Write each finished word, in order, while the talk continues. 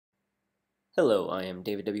Hello, I am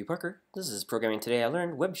David W. Parker. This is Programming Today I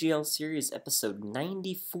Learned WebGL Series Episode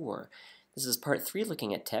 94. This is Part 3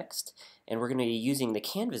 looking at text, and we're going to be using the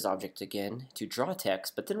canvas object again to draw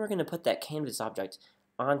text, but then we're going to put that canvas object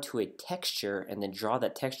onto a texture and then draw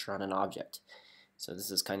that texture on an object. So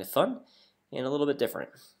this is kind of fun and a little bit different.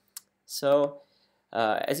 So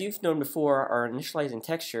as you've known before, our initializing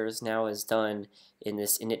textures now is done in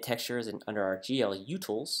this init textures and under our GL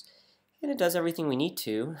utils, and it does everything we need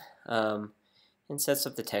to. And sets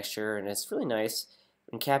up the texture, and it's really nice,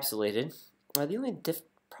 encapsulated. The only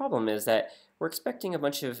problem is that we're expecting a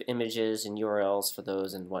bunch of images and URLs for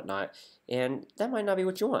those and whatnot, and that might not be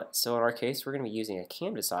what you want. So in our case, we're going to be using a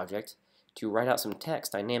canvas object to write out some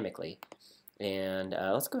text dynamically. And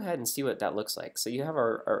let's go ahead and see what that looks like. So you have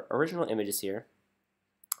our original images here,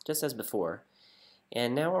 just as before.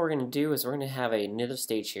 And now what we're going to do is we're going to have another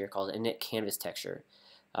stage here called init canvas texture.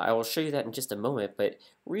 I will show you that in just a moment, but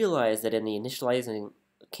realize that in the initializing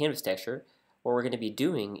canvas texture, what we're going to be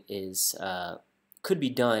doing is could be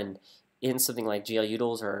done in something like GL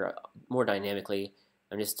utils or more dynamically.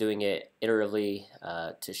 I'm just doing it iteratively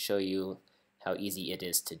to show you how easy it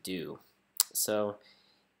is to do. So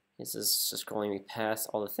this is just scrolling me past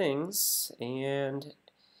all the things, and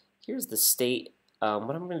here's the state.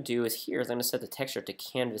 What I'm going to do is I'm going to set the texture to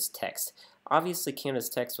canvas text. Obviously, canvas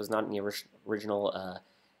text was not in the original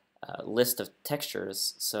list of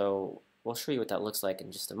textures, so we'll show you what that looks like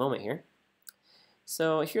in just a moment here.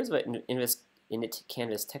 So here's what init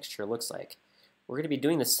canvas texture looks like. We're going to be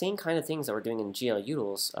doing the same kind of things that we're doing in GL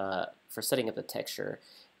utils for setting up the texture,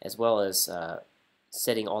 as well as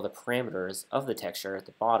setting all the parameters of the texture at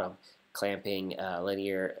the bottom, clamping,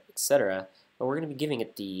 linear, etc. But we're going to be giving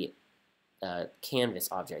it the canvas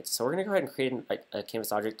object. So we're going to go ahead and create a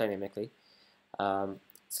canvas object dynamically. It's going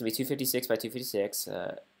to be 256 by 256.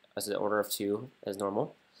 As an order of 2 as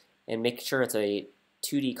normal, and make sure it's a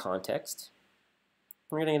 2D context.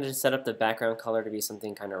 We're going to just set up the background color to be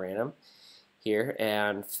something kind of random here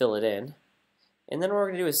and fill it in. And then what we're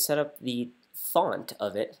going to do is set up the font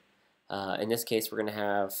of it. In this case, we're going to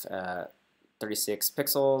have 36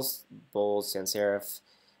 pixels, bold, sans serif,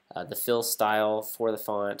 the fill style for the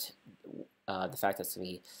font, the fact that it's going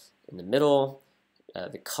to be in the middle,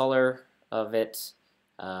 the color of it,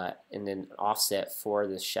 and then offset for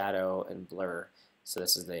the shadow and blur. So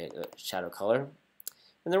this is the shadow color.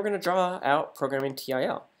 And then we're going to draw out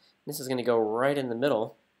ProgrammingTIL. This is going to go right in the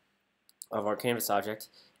middle of our canvas object.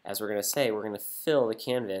 As we're going to say, we're going to fill the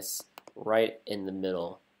canvas right in the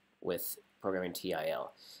middle with ProgrammingTIL.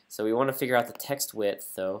 So we want to figure out the text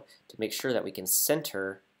width, though, to make sure that we can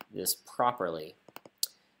center this properly.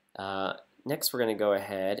 Next, we're going to go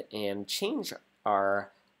ahead and change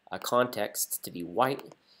our context to be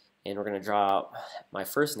white, and we're going to draw out my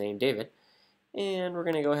first name, David, and we're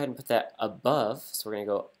going to go ahead and put that above, so we're going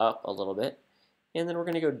to go up a little bit, and then we're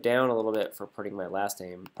going to go down a little bit for putting my last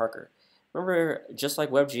name, Parker. Remember, just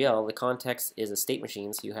like WebGL, the context is a state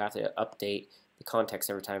machine, so you have to update the context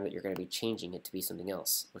every time that you're going to be changing it to be something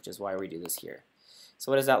else, which is why we do this here.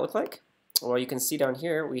 So what does that look like? Well, you can see down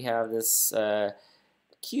here we have this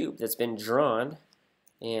cube that's been drawn.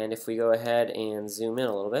 And if we go ahead and zoom in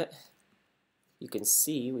a little bit, you can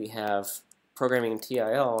see we have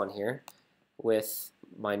ProgrammingTIL on here with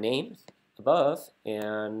my name above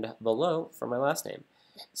and below for my last name.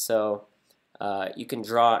 So you can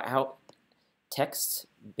draw out text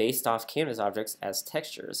based off canvas objects as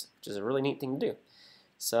textures, which is a really neat thing to do.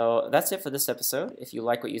 So that's it for this episode. If you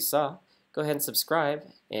like what you saw, go ahead and subscribe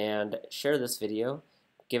and share this video.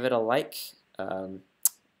 Give it a like,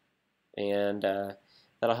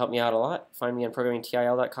 that'll help me out a lot. Find me on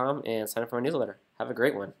ProgrammingTIL.com and sign up for my newsletter. Have a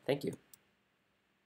great one. Thank you.